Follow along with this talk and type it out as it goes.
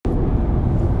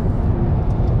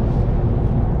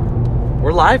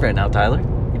We're live right now, Tyler.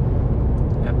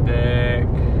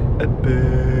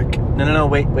 Epic. No,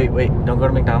 wait. Don't go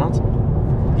to McDonald's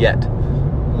yet.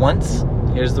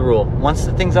 Here's the rule. Once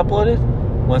the thing's uploaded,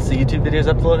 once the YouTube video's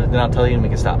uploaded, then I'll tell you and we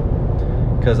can stop.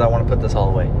 Because I want to put this all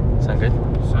away. Sound good?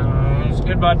 Sounds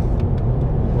good, bud.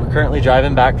 We're currently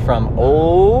driving back from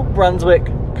Old Brunswick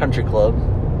Country Club,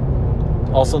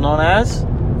 also known as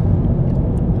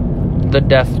the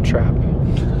Death Trap.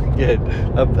 Good.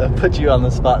 I put you on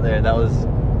the spot there. That was...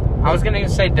 I was gonna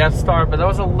say Death Star, but that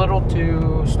was a little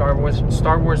too Star Wars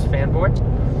fanboy.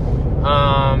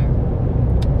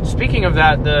 Speaking of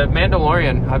that, the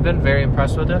Mandalorian, I've been very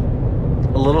impressed with it.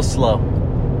 A little slow.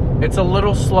 It's a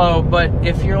little slow, but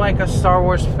if you're like a Star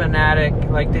Wars fanatic,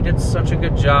 like they did such a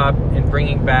good job in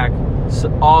bringing back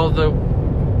all the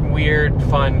weird,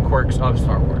 fun quirks of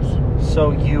Star Wars.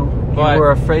 So you were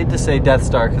afraid to say Death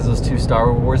Star because it was too Star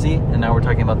Warsy, and now we're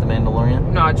talking about the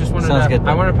Mandalorian? No, I just wanted good,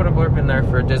 I want to put a blurb in there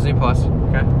for Disney Plus,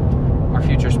 okay? Our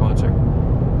future sponsor.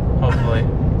 Hopefully.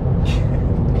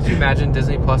 Could you imagine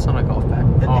Disney Plus on a golf bag?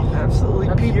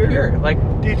 Absolutely pure. Like,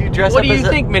 dude, you dress what up do you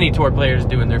think mini tour players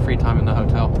do in their free time in the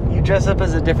hotel? You dress up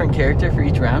as a different character for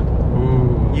each round.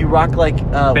 Ooh. You rock like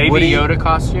Baby Woody, Yoda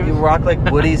costume. You rock like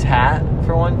Woody's hat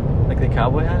for one, like the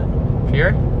cowboy hat.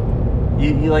 Pure.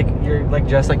 You're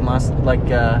dressed like Mike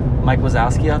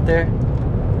Wazowski out there.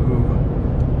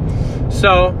 Ooh.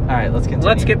 So, all right, let's continue.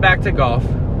 Let's get back to golf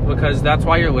because that's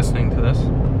why you're listening to this.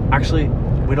 Actually,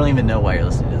 we don't even know why you're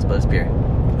listening to this, but it's pure.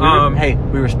 Hey,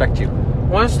 we respect you. I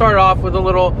want to start off with a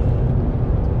little.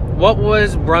 What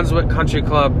was Brunswick Country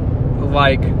Club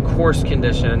like course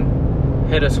condition?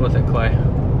 Hit us with it, Clay.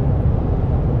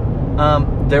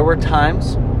 There were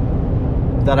times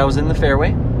that I was in the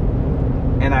fairway,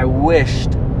 and I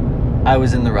wished I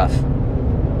was in the rough.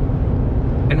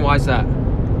 And why's that?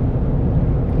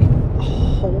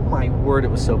 Oh my word, it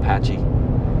was so patchy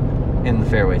in the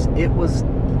fairways. It was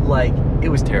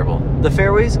terrible. The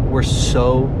fairways were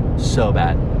so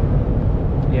bad.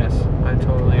 Yes, I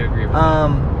totally agree with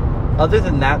that. Other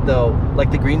than that, though,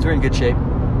 like the greens were in good shape.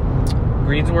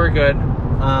 Greens were good.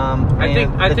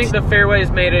 I think the fairways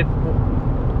made it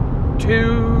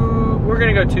we're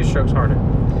gonna go 2 strokes harder.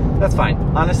 That's fine,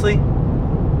 honestly.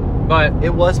 But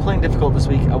it was playing difficult this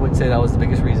week. I wouldn't say that was the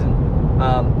biggest reason.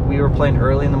 We were playing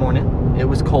early in the morning. It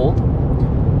was cold,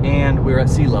 and we were at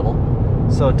sea level.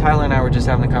 So Tyler and I were just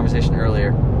having a conversation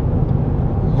earlier.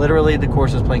 Literally, the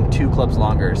course was playing 2 clubs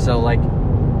longer. So, like,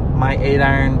 my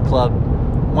 8-iron club,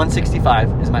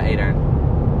 165 is my 8-iron.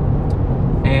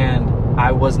 And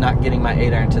I was not getting my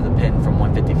 8-iron to the pin from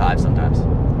 155 sometimes.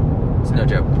 It's no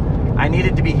joke. I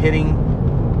needed to be hitting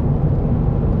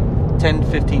 10,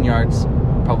 15 yards,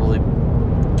 probably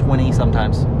 20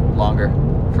 sometimes longer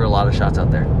for a lot of shots out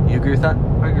there. You agree with that?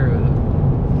 I agree with it.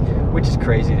 Which is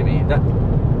crazy to me.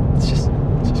 It's just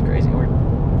crazy.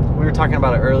 We were talking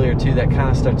about it earlier too. That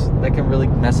can really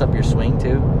mess up your swing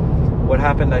too. What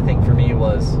happened, I think, for me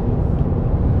was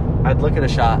I'd look at a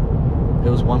shot. It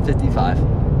was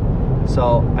 155,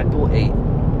 so I'd pull 8.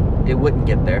 It wouldn't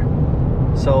get there.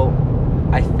 So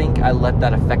I think I let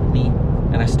that affect me,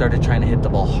 and I started trying to hit the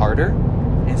ball harder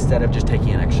instead of just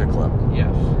taking an extra club.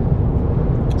 Yes.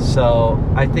 So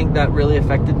I think that really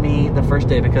affected me the first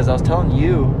day because I was telling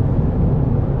you,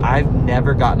 I've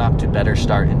never gotten off to a better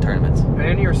start in tournaments.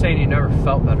 And you were saying you never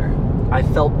felt better. I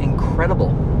felt incredible.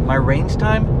 My range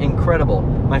time, incredible.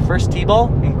 My first tee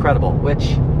ball, incredible.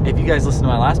 Which, if you guys listen to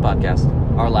our last podcast.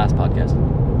 My last podcast.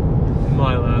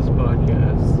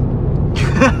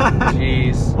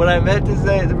 Jeez. What I meant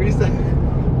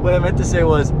to say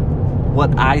was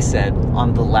what I said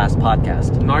on the last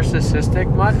podcast. Narcissistic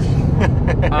much?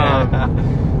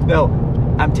 No,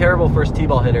 I'm terrible first tee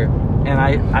ball hitter, and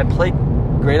I played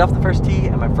great off the first tee,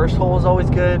 and my first hole was always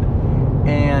good,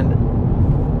 and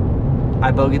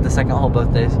I bogeyed the second hole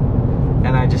both days,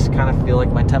 and I just kind of feel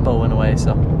like my tempo went away.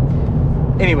 So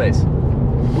anyways,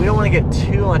 we don't want to get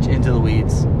too much into the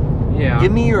weeds. Yeah.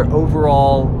 Give me your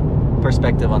overall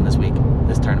perspective on this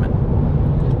tournament.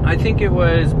 I think it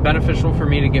was beneficial for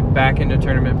me to get back into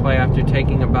tournament play after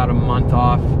taking about a month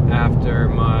off after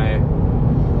my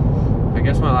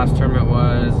last tournament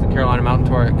was the Carolina Mountain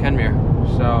Tour at Kenmure.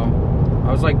 So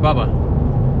I was like Bubba.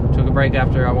 Took a break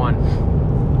after I won.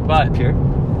 But pure.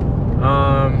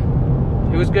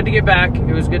 It was good to get back.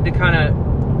 It was good to kind of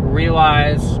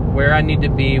realize where I need to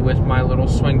be with my little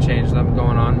swing change that I'm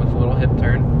going on with a little hip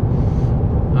turn.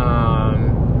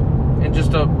 And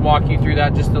just to walk you through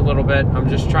that just a little bit, I'm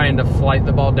just trying to flight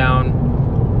the ball down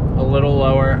a little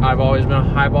lower. I've always been a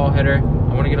high ball hitter.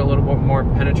 I want to get a little bit more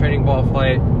penetrating ball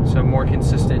flight, so I'm more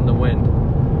consistent in the wind.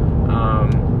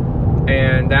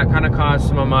 And that kind of caused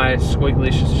some of my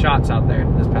squiggly shots out there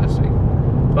this past week.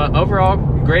 But overall,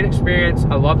 great experience.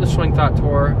 I love the SwingThought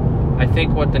tour. I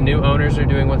think what the new owners are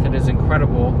doing with it is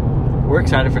incredible. We're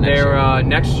excited for next year.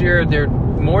 Next year, they're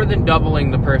more than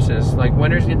doubling the purses. Like,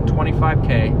 winners get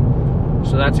 $25K,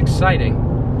 so that's exciting.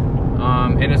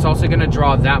 And it's also going to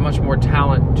draw that much more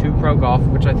talent to pro golf,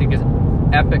 which I think is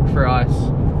epic for us,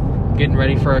 getting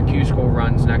ready for our Q School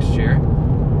runs next year.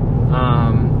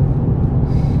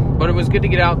 But it was good to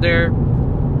get out there,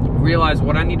 realize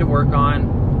what I need to work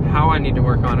on, how I need to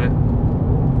work on it,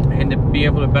 and to be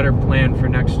able to better plan for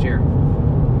next year.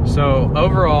 So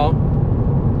overall,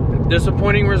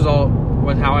 disappointing result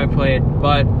with how I played,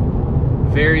 but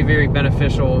very, very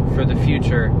beneficial for the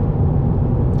future,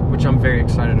 which I'm very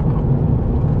excited about.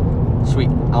 Sweet.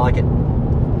 I like it.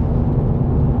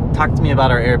 Talk to me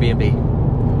about our Airbnb.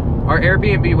 Our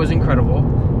Airbnb was incredible.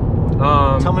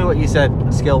 Tell me what you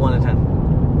said, scale 1 to 10.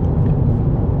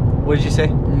 What did you say?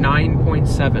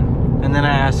 9.7. And then I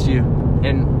asked you,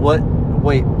 and what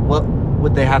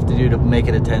would they have to do to make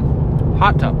it a 10?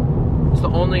 Hot tub. It's the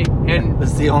only, and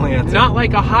that's the only answer. Not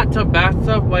like a hot tub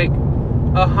bathtub, like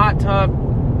a hot tub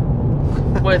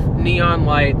with neon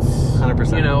lights.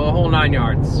 100%. You know, a whole 9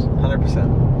 yards.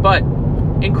 100%. But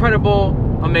incredible,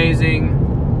 amazing.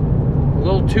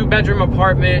 Little 2-bedroom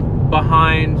apartment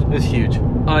behind. It was huge.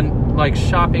 A like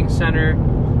shopping center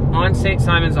on St.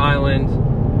 Simon's Island.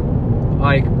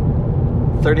 Like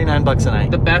 $39 a night.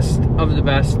 The best of the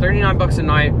best. $39 a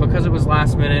night because it was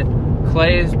last minute.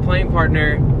 Clay's playing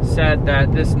partner said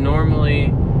that this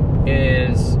normally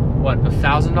is what,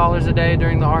 $1,000 a day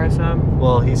during the RSM?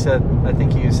 Well, he said, I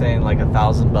think he was saying like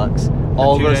 $1,000.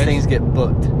 All those things get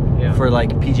booked for like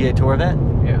PGA Tour event.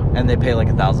 Yeah. And they pay like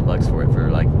 $1,000 for it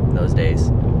for like those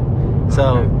days.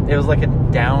 So it was like a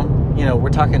down, you know, we're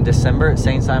talking December at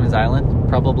St. Simon's Island,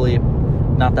 probably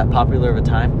not that popular of a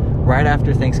time, right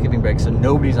after Thanksgiving break, so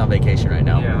nobody's on vacation right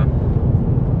now. Yeah.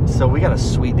 So we got a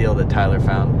sweet deal that Tyler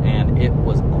found, and it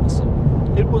was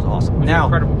awesome. It was awesome. It was now,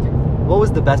 incredible. What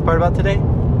was the best part about today?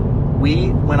 We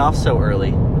went off so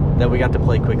early that we got to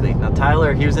play quickly. Now,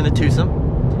 Tyler, he was in a twosome,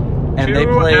 and they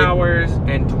played 2 hours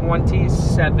and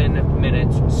 27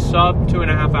 minutes, sub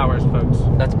 2.5 hours, folks.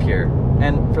 That's pure.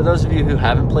 And for those of you who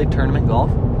haven't played tournament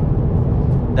golf,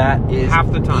 that is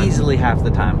half the time. Easily half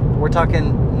the time. We're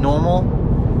talking normal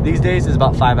these days is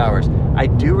about 5 hours. I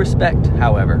do respect,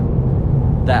 however,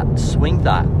 that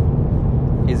SwingThought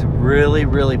is really,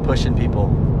 really pushing people.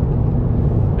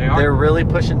 They are. They're really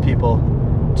pushing people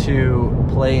to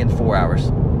play in 4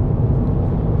 hours.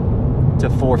 To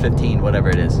 4:15, whatever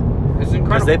it is. It's incredible.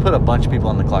 Because they put a bunch of people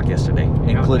on the clock yesterday,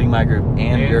 including my group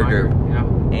and your group. Yeah.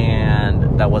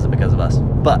 And that wasn't because of us.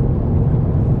 But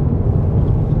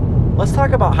let's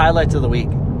talk about highlights of the week.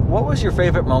 What was your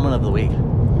favorite moment of the week?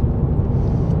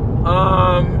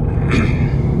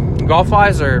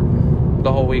 Golf-wise or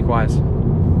the whole week-wise?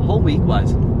 Whole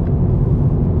week-wise.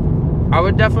 I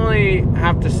would definitely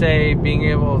have to say being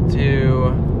able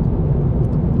to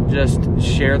just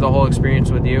share the whole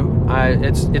experience with you.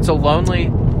 It's a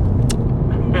lonely...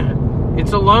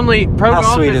 It's a lonely... Pro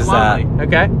golf sweet is lonely, that?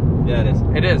 okay? Yeah, it is.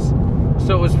 It is.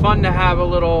 So it was fun to have a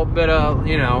little bit of,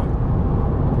 you know,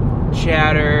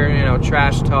 chatter, you know,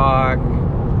 trash talk,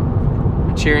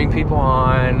 cheering people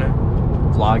on,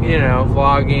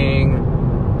 vlogging,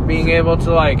 being able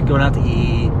to, like, going out to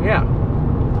eat. Yeah.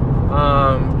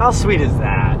 How sweet is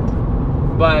that?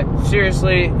 But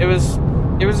seriously, it was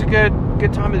a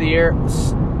good time of the year.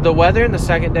 The weather in the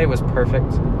second day was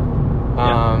perfect.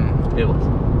 It was.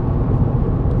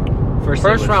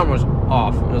 First round was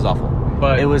awful. It was awful.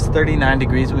 But it was 39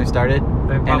 degrees when we started.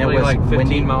 And it was like 15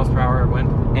 windy, miles per hour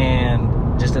wind.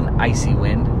 And just an icy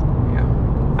wind.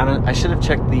 Yeah. I should have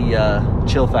checked the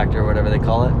chill factor or whatever they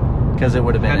call it, because it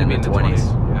would have been in the 20s.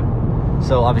 Yeah.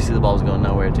 So obviously the ball was going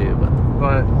nowhere too.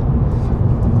 But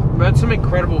met some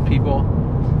incredible people.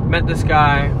 Met this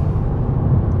guy.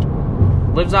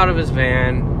 Lives out of his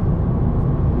van.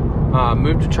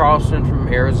 Moved to Charleston from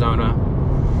Arizona.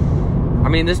 I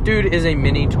mean, this dude is a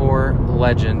mini tour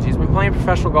legend. He's been playing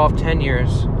professional golf 10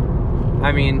 years.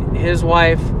 I mean, his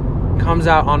wife comes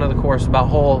out onto the course about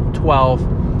hole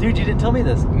 12. Dude, you didn't tell me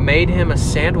this. Made him a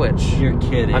sandwich. You're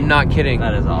kidding. I'm not kidding.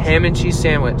 That is awesome. Ham and cheese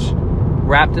sandwich.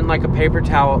 Wrapped in like a paper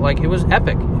towel. Like, it was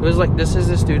epic. It was like, this is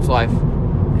this dude's life.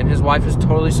 And his wife is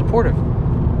totally supportive.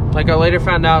 Like, I later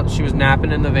found out she was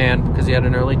napping in the van because he had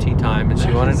an early tea time and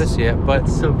she wanted to see it. But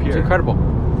it's so pure. It's incredible.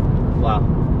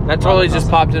 Wow. That totally just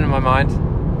popped into my mind.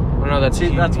 I know that's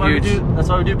huge. That's why we do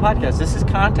podcasts. This is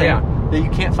content that you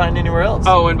can't find anywhere else.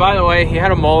 Oh, and by the way, he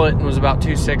had a mullet and was about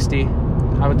 260.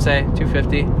 I would say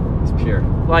 250. It's pure.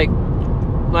 Like,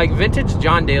 like vintage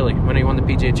John Daly when he won the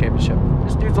PGA Championship.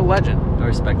 This dude's a legend. I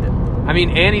respect it. I mean,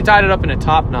 and he tied it up in a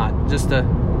top knot just to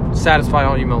satisfy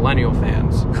all you millennial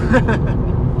fans.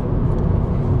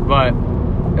 But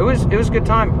it was a good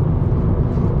time.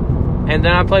 And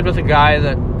then I played with a guy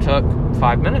that took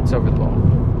 5 minutes over the ball,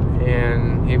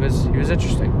 and he was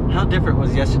interesting. How different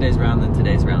was yesterday's round than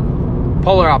today's round?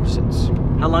 Polar opposites.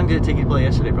 How long did it take you to play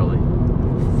yesterday? Probably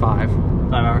 5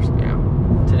 hours. Yeah.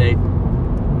 Today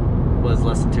was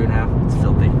less than 2.5. It's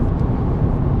filthy.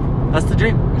 That's the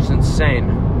dream. It's insane,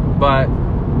 but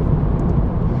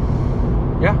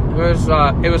yeah,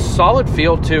 it was solid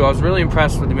field too. I was really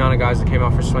impressed with the amount of guys that came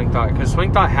out for SwingThought, because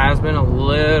SwingThought has been a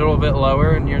little bit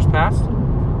lower in years past,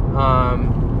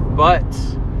 but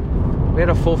we had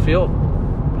a full field,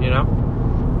 you know.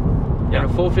 Yeah.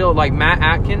 And a full field, like Matt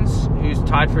Atkins, who was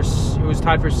tied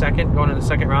for second going into the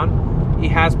second round. He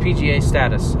has PGA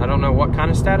status. I don't know what kind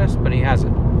of status, but he has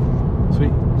it.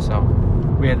 Sweet. So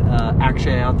we had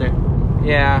Akshay out there.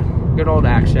 Yeah, good old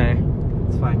Akshay.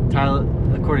 It's fine. Tyler,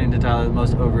 according to Tyler, the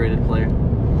most overrated player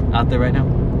out there right now.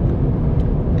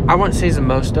 I wouldn't say he's the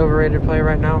most overrated player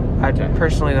right now.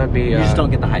 Personally, that'd be. You just don't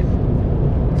get the hype.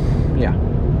 Yeah,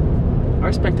 I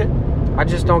respect it. I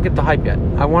just don't get the hype yet.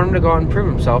 I want him to go out and prove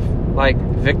himself. Like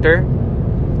Victor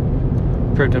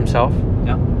proved himself.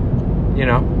 Yeah. You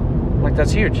know, like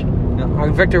that's huge. Yeah.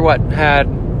 Like Victor, had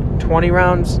 20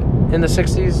 rounds in the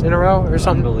 60s in a row or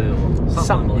something? Unbelievable.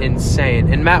 Something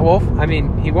insane. And Matt Wolf, I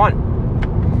mean, he won.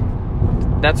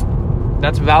 That's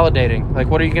validating. Like,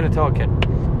 what are you going to tell a kid?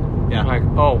 Yeah. Like,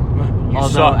 oh, you although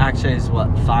suck. Akshay's,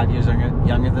 5 years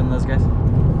younger than those guys?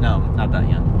 No, not that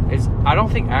young. I don't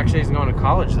think Akshay's going to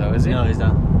college, though, is he? No, he's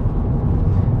not.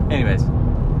 Anyways.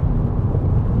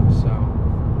 So,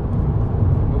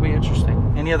 it'll be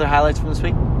interesting. Any other highlights from this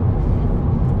week?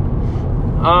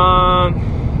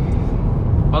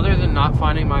 Other than not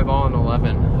finding my ball in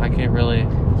 11, I can't really...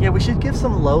 Yeah, we should give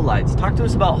some lowlights. Talk to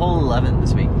us about hole 11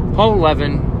 this week. Hole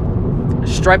 11,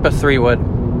 stripe a 3-wood.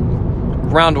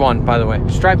 Round 1, by the way.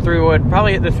 Stripe 3-wood.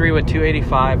 Probably hit the 3-wood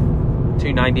 285,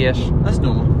 290-ish. That's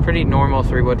normal. Pretty normal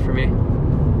 3-wood for me.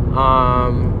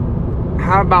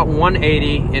 Had about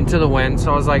 180 into the wind,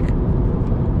 so I was like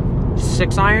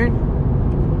 6-iron.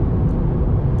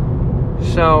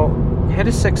 So, hit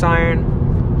a 6-iron.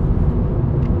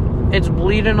 It's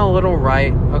bleeding a little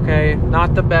right, okay?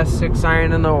 Not the best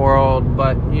 6-iron in the world,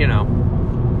 but, you know,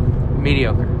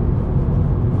 mediocre.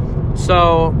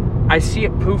 So, I see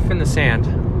it poof in the sand.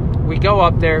 We go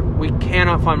up there. We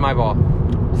cannot find my ball.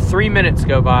 3 minutes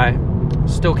go by.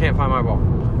 Still can't find my ball.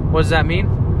 What does that mean?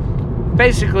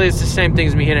 Basically, it's the same thing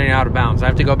as me hitting it out of bounds. I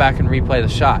have to go back and replay the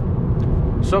shot.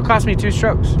 So, it cost me 2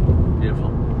 strokes. Beautiful.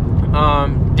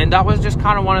 And that was just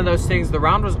kind of one of those things. The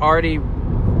round was already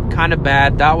kind of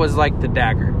bad. That was like the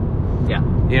dagger. Yeah.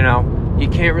 You know, you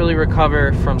can't really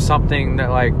recover from something that,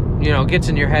 like, you know, gets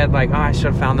in your head like, oh, I should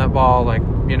have found that ball, like,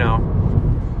 you know.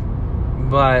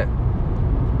 But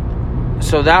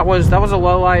so that was a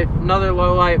low light. Another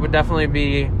low light would definitely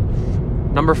be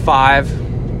number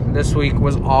 5. This week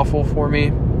was awful for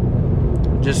me.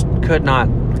 Just could not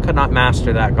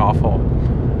master that golf hole.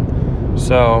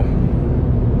 So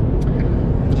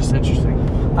just interesting.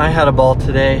 I had a ball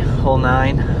today, hole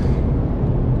 9.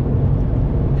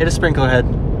 Hit a sprinkler head.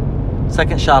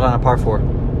 Second shot on a par 4.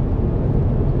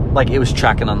 Like, it was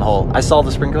tracking on the hole. I saw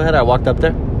the sprinkler head. I walked up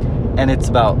there, and it's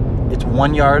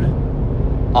 1 yard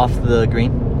off the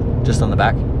green, just on the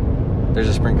back. There's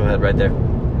a sprinkler head right there,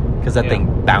 because that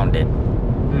thing bounded.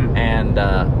 And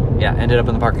ended up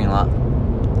in the parking lot.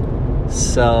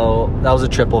 So that was a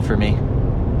triple for me.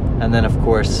 And then, of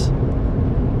course,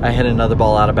 I hit another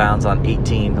ball out of bounds on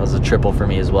 18. That was a triple for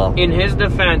me as well. In his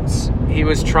defense, he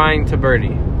was trying to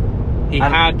birdie. He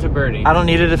had to birdie. I don't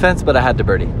need a defense, but I had to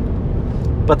birdie.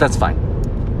 But that's fine.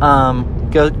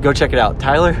 Go check it out.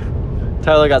 Tyler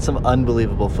got some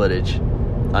unbelievable footage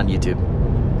on YouTube.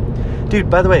 Dude,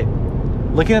 by the way,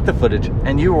 looking at the footage,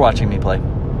 and you were watching me play,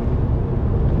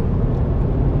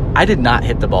 I did not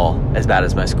hit the ball as bad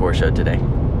as my score showed today.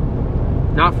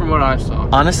 Not from what I saw.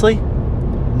 Honestly,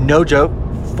 no joke,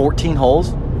 14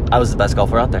 holes, I was the best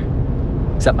golfer out there.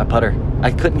 Except my putter.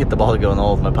 I couldn't get the ball to go in the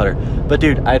hole with my putter. But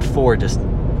dude, I had 4 just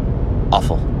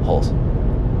awful holes.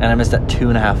 And I missed that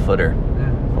 2.5 footer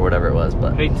or whatever it was.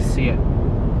 But hate to see it.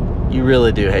 You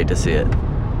really do hate to see it.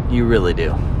 You really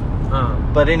do.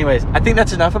 But anyways, I think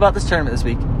that's enough about this tournament this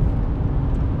week.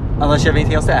 Unless you have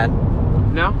anything else to add.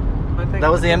 No, I think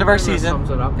that was the end of our season. Sums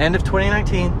it up. End of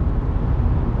 2019.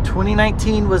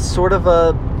 2019 was sort of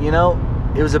a,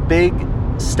 it was a big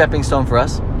stepping stone for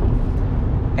us.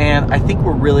 And I think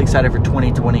we're really excited for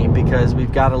 2020 because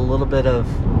we've got a little bit of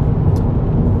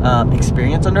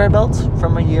experience under our belts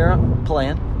from a year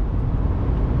playing.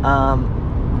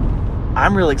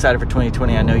 I'm really excited for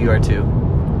 2020. I know you are too.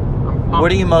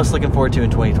 What are you most looking forward to in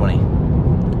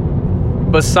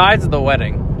 2020? Besides the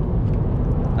wedding.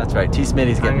 That's right. T.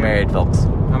 Smitty's getting married, folks.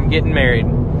 I'm getting married.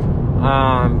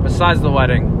 Besides the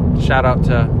wedding, shout out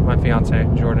to my fiance,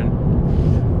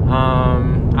 Jordan.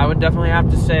 I would definitely have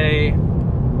to say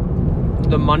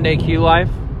the Monday Q Life.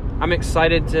 I'm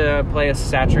excited to play a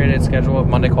saturated schedule of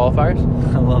Monday qualifiers.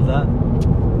 I love that.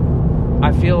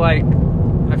 I feel like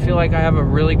I have a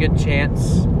really good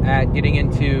chance at getting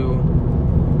into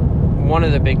one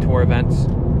of the big tour events,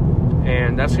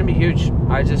 and that's gonna be huge.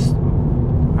 I just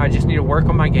need to work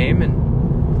on my game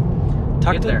and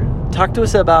get there. Talk to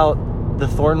us about the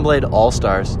Thornblade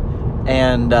All-Stars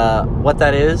and what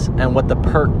that is and what the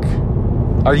perk.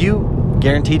 Are you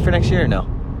guaranteed for next year or no?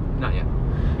 Not yet.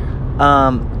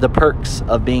 The perks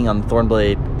of being on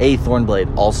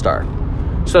Thornblade All-Star.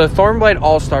 So the Thornblade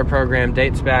All-Star program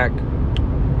dates back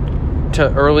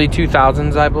to early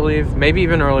 2000s, I believe. Maybe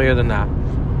even earlier than that.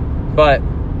 But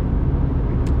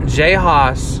Jay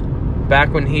Haas,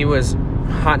 back when he was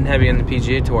hot and heavy in the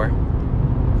PGA Tour,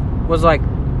 was like,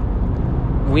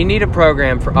 we need a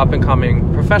program for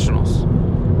up-and-coming professionals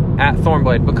at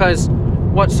Thornblade. Because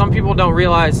what some people don't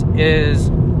realize is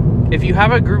if you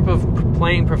have a group of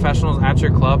playing professionals at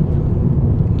your club,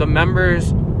 the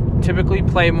members typically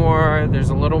play more. There's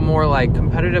a little more like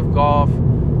competitive golf.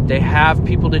 They have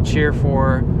people to cheer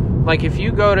for. Like if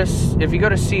you go to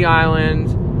Sea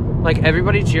Island, like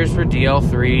everybody cheers for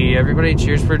DL3, everybody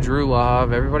cheers for Drew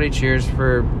Love, everybody cheers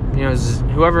for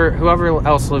whoever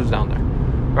else lives down there,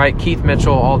 right? Keith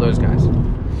Mitchell, all those guys.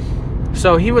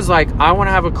 So he was like, I want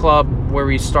to have a club where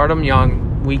we start them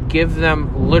young. We give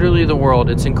them literally the world.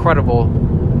 It's incredible.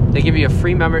 They give you a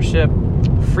free membership,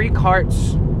 free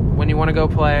carts when you want to go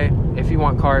play, if you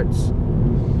want carts.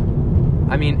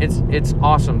 I mean, it's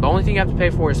awesome. The only thing you have to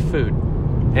pay for is food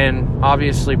and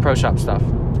obviously pro shop stuff.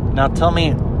 Now tell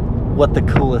me what the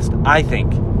coolest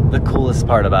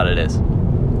part about it is.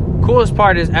 Coolest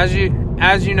part is, as you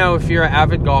know, if you're an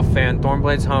avid golf fan,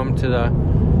 Thornblade's home to the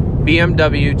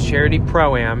BMW Charity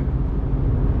Pro-Am.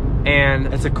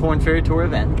 And it's a Corn Ferry Tour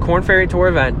event.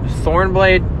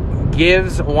 Thornblade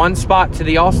gives one spot to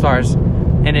the All-Stars,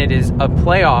 and it is a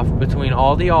playoff between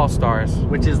all the All-Stars.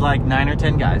 Which is like 9 or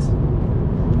 10 guys.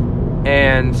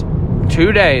 And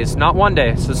 2 days, not 1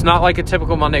 day. So it's not like a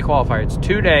typical Monday qualifier. It's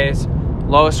 2 days,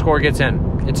 lowest score gets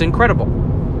in. It's incredible.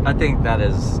 I think that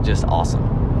is just awesome.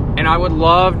 And I would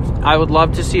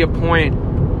love to see a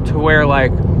point to where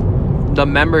like the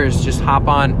members just hop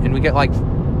on and we get like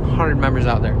 100 members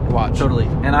out there to watch. Totally.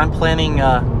 And I'm planning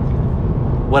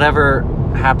whatever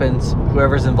happens,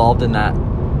 whoever's involved in that,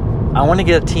 I want to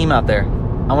get a team out there.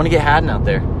 I want to get Haddon out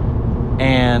there.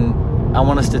 And I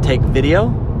want us to take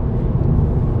video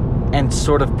and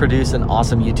sort of produce an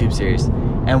awesome YouTube series.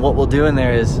 And what we'll do in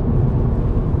there is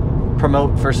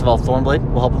promote, first of all, Thornblade.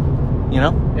 We'll help them,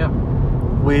 Yeah.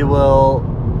 We will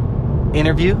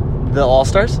interview the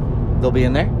All-Stars. They'll be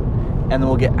in there. And then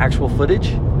we'll get actual footage.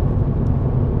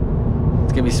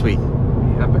 It's going to be sweet.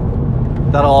 Epic.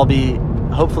 That'll all be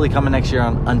hopefully coming next year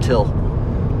on Until.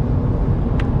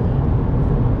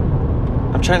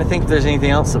 I'm trying to think if there's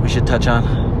anything else that we should touch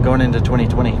on going into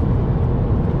 2020.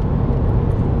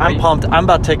 I'm pumped. I'm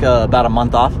about to take about a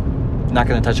month off. Not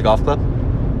going to touch a golf club,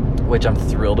 which I'm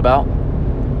thrilled about,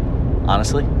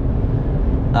 honestly.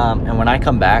 And when I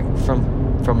come back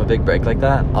from a big break like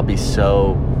that, I'll be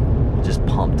so just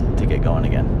pumped to get going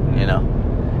again,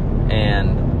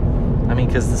 And I mean,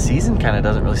 because the season kind of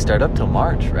doesn't really start up till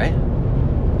March, right?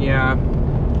 Yeah,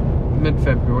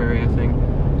 mid-February, I think.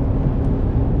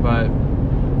 But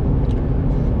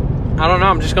I don't know.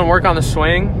 I'm just gonna work on the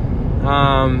swing.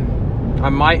 I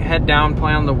might head down,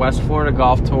 play on the West Florida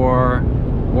Golf Tour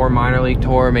or minor league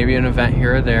tour, maybe an event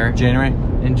here or there. In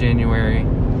January.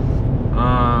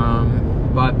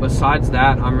 But besides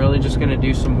that, I'm really just gonna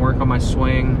do some work on my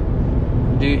swing.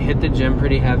 Hit the gym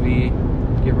pretty heavy.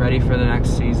 Get ready for the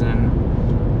next season.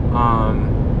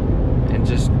 And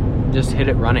just hit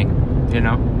it running.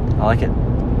 I like it.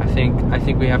 I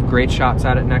think we have great shots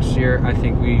at it next year. I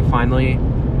think we finally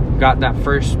got that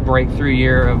first breakthrough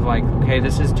year of like, okay,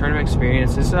 this is tournament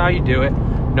experience. This is how you do it.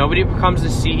 Nobody becomes the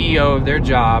CEO of their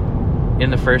job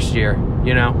in the first year,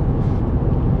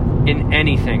 in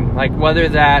anything. Like whether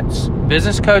that's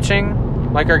business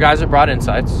coaching, like our guys at Broad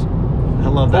Insights. I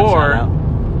love that shout out.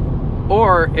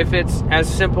 Or if it's as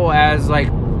simple as like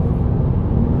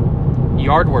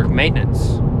yard work,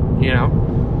 maintenance,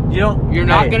 You're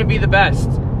not going to be the best.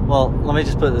 Well, let me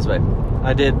just put it this way.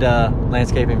 I did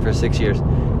landscaping for 6 years.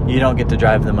 you don't get to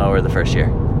drive the mower the first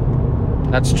year.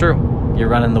 That's true. You're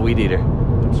running the weed eater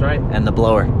That's right. and the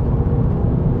blower.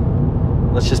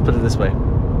 Let's just put it this way.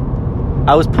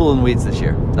 I was pulling weeds this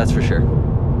year, that's for sure.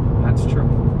 That's true.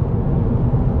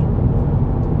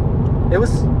 It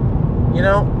was, you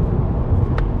know,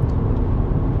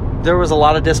 there was a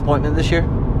lot of disappointment this year,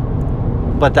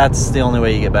 but that's the only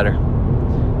way you get better.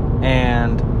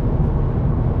 And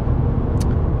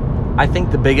I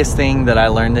think the biggest thing that I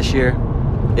learned this year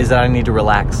is that I need to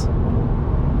relax.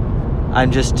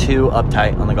 I'm just too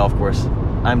uptight on the golf course.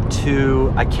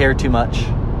 I care too much.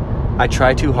 I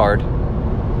try too hard.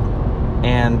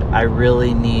 And I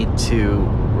really need to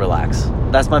relax.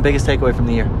 That's my biggest takeaway from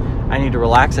the year. I need to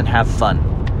relax and have fun.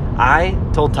 I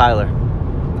told Tyler,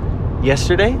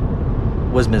 yesterday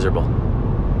was miserable.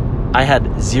 I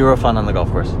had zero fun on the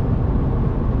golf course.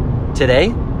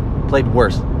 Today, played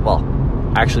worse. Well,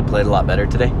 I actually played a lot better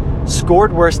today.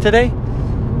 Scored worse today,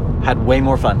 had way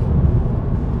more fun.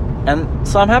 And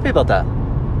so I'm happy about that.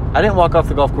 I didn't walk off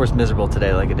the golf course miserable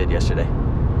today like I did yesterday.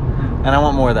 And I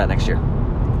want more of that next year.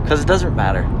 Because it doesn't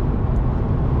matter.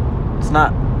 It's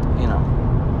not, you know,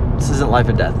 this isn't life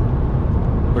and death.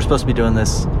 We're supposed to be doing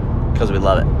this because we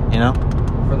love it, you know?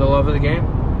 For the love of the game.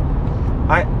 All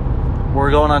right. We're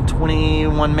going on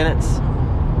 21 minutes.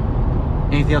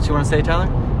 Anything else you want to say, Tyler?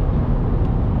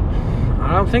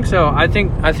 I don't think so. I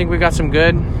think we got some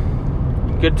good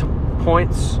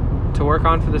points to work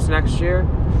on for this next year.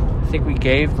 I think we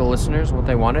gave the listeners what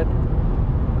they wanted.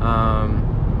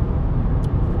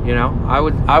 You know,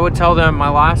 I would tell them my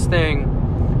last thing,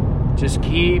 just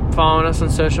keep following us on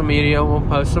social media. We'll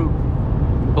post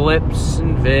some blips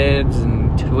and vids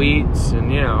and tweets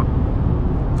and, you know,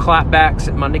 clapbacks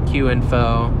at Monday Q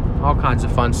info, all kinds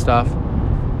of fun stuff.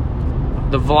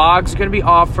 The vlog's going to be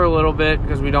off for a little bit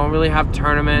because we don't really have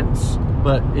tournaments.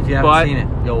 But if you haven't seen it,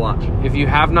 go watch. If you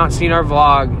have not seen our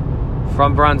vlog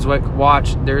from Brunswick,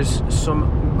 watch. There's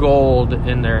some gold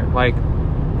in there, like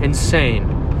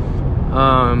insane.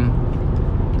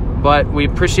 But we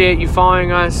appreciate you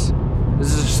following us.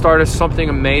 This is the start of something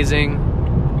amazing.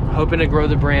 Hoping to grow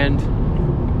the brand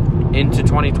into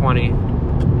 2020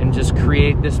 and just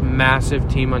create this massive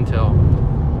team until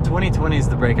 2020 is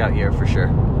the breakout year for sure.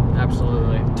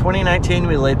 Absolutely. 2019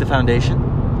 we laid the foundation.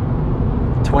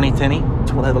 2020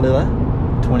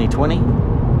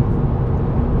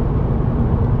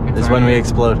 is when we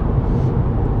explode.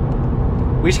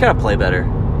 We just gotta play better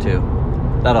too.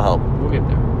 That'll help. We'll get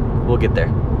there. We'll get there.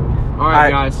 All right,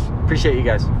 guys. Appreciate you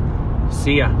guys.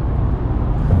 See ya.